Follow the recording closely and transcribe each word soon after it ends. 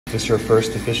Is this your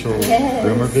first official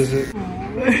groomer visit?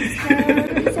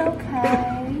 It's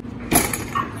okay.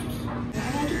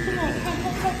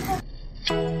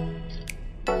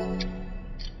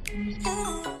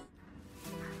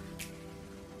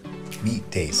 Meet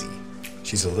Daisy.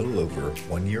 She's a little over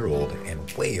 1 year old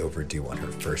and way overdue on her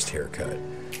first haircut.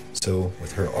 So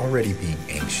with her already being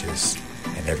anxious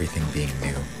and everything being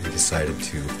new, we decided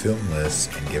to film this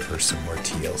and give her some more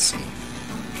TLC.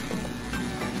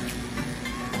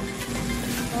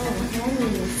 Oh,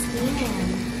 honey, your skin.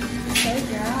 So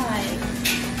dry.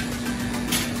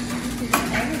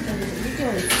 Everything, you're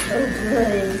doing so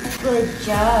good. Good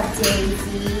job,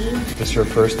 Daisy. Is this your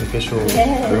first official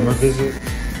groomer visit?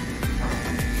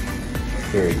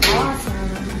 Very good. Awesome.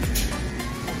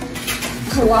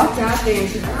 I walked out there and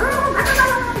she's like,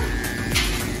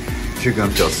 You're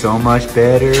gonna feel so much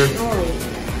better. oh yeah.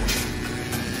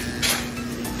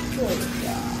 Good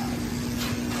job.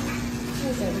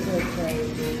 That's a good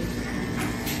baby.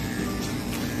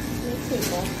 Let's see,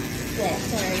 yeah,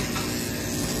 sorry.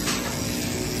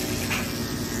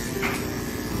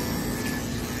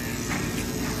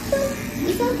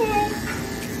 It's okay.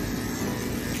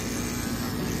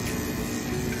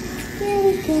 There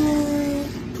we go.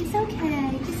 It's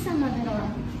okay. Just some of it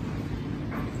off.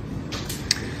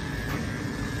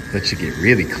 Let you get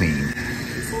really clean.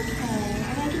 It's okay. I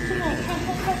gotta get you right.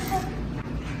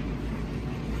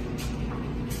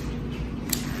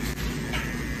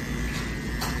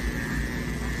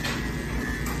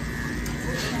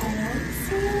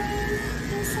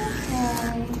 It's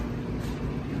okay.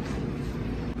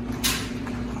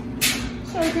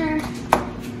 Show turn.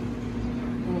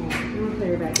 I'm gonna put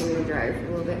her back in the dryer for a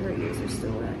little bit. Her ears are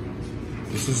still wet.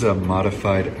 This is a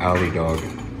modified alley dog.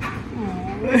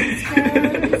 Oh, it's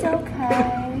good. It's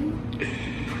okay.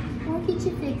 We'll get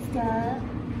you fixed up.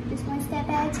 Just one step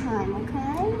at a time,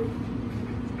 okay?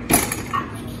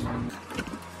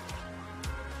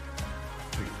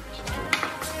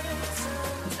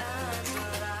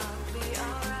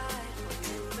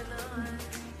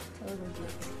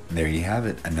 There you have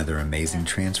it, another amazing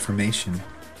transformation.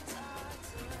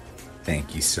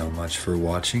 Thank you so much for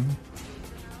watching.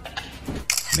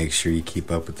 Make sure you keep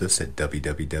up with us at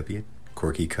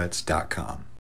www.Courkycuts.com.